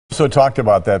also talked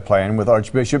about that plan with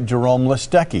Archbishop Jerome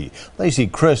Listecki. Lacey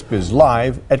Crisp is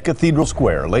live at Cathedral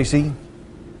Square. Lacey?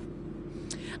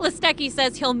 Listecki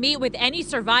says he'll meet with any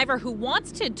survivor who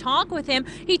wants to talk with him.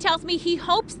 He tells me he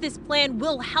hopes this plan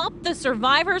will help the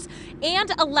survivors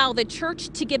and allow the church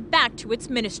to get back to its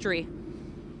ministry.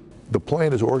 The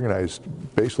plan is organized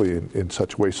basically in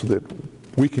such a way so that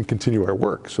we can continue our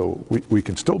work, so we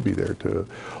can still be there to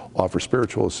offer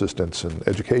spiritual assistance and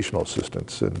educational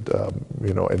assistance and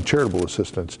and charitable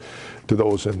assistance to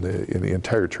those in the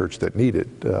entire church that need it,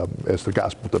 as the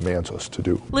gospel demands us to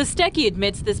do. Listecki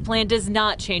admits this plan does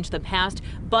not change the past,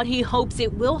 but he hopes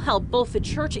it will help both the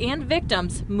church and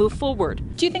victims move forward.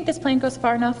 Do you think this plan goes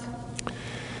far enough?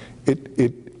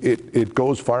 It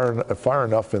goes far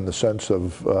enough in the sense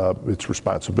of its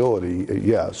responsibility.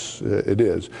 Yes, it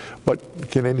is.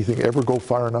 But can anything ever go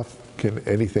far enough? Can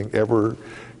anything ever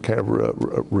kind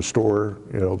of restore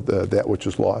that which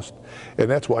is lost? And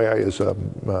that's why I, as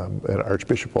an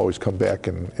archbishop, always come back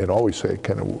and always say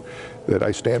kind of that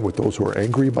I stand with those who are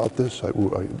angry about this.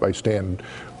 I stand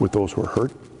with those who are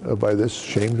hurt by this,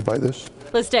 shamed by this.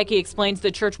 Listecki explains the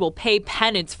church will pay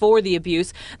penance for the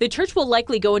abuse. The church will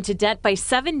likely go into debt by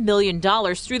 $7 million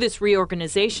through this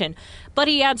reorganization. But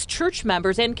he adds church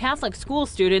members and Catholic school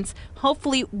students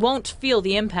hopefully won't feel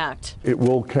the impact. It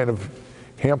will kind of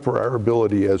hamper our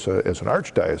ability as an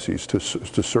archdiocese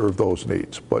to serve those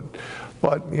needs. But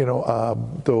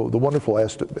the wonderful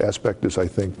aspect is, I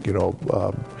think,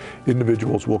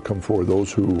 individuals will come forward.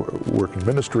 Those who work in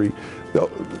ministry,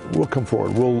 will come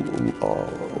forward. We'll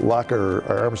lock our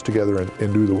arms together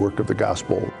and do the work of the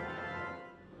gospel.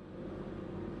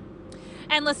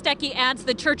 And Listecki adds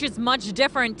the church is much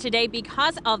different today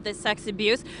because of this sex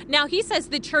abuse. Now, he says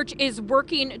the church is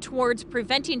working towards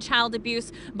preventing child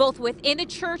abuse both within the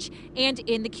church and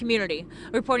in the community.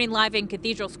 Reporting live in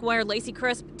Cathedral Square, Lacey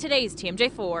Crisp, today's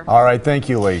TMJ4. All right, thank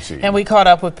you, Lacey. And we caught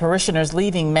up with parishioners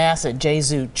leaving Mass at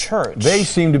Jesu Church. They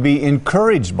seem to be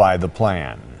encouraged by the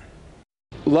plan.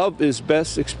 Love is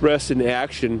best expressed in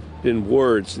action than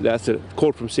words. That's a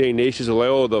quote from St. Ignatius of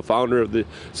Loyola, the founder of the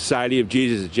Society of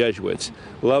Jesus, the Jesuits.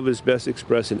 Love is best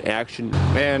expressed in action.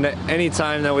 And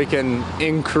anytime that we can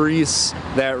increase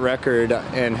that record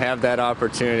and have that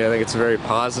opportunity, I think it's a very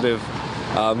positive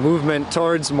movement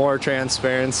towards more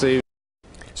transparency.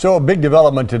 So a big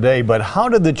development today, but how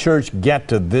did the church get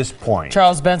to this point?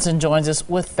 Charles Benson joins us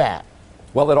with that.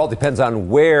 Well, it all depends on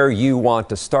where you want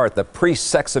to start. The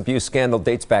pre-sex abuse scandal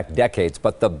dates back decades,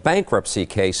 but the bankruptcy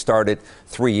case started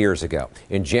 3 years ago.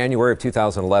 In January of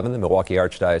 2011, the Milwaukee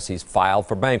Archdiocese filed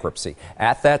for bankruptcy.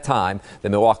 At that time, the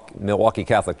Milwaukee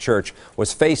Catholic Church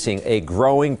was facing a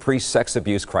growing pre-sex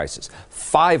abuse crisis.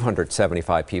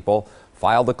 575 people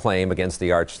filed a claim against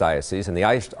the Archdiocese, and the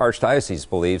Archdiocese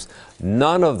believes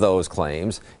none of those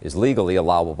claims is legally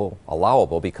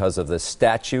allowable because of the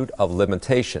statute of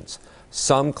limitations.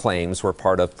 Some claims were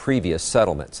part of previous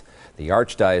settlements. The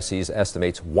Archdiocese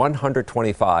estimates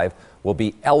 125 will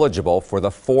be eligible for the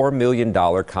 $4 million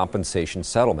compensation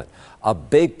settlement. A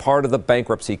big part of the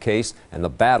bankruptcy case and the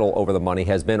battle over the money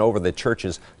has been over the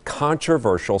church's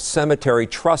controversial cemetery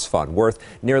trust fund worth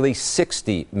nearly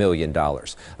 $60 million.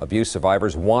 Abuse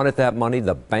survivors wanted that money.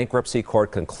 The bankruptcy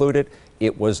court concluded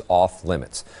it was off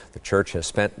limits. The church has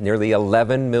spent nearly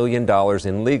 $11 million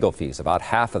in legal fees. About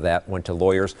half of that went to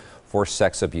lawyers for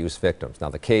sex abuse victims. Now,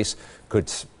 the case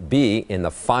could be in the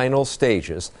final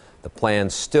stages. The plan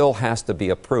still has to be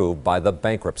approved by the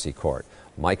bankruptcy court.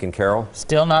 Mike and Carol?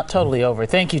 Still not totally over.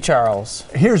 Thank you, Charles.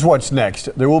 Here's what's next.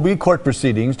 There will be court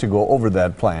proceedings to go over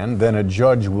that plan. Then a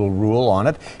judge will rule on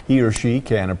it. He or she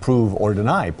can approve or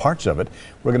deny parts of it.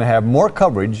 We're going to have more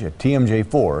coverage at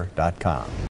TMJ4.com.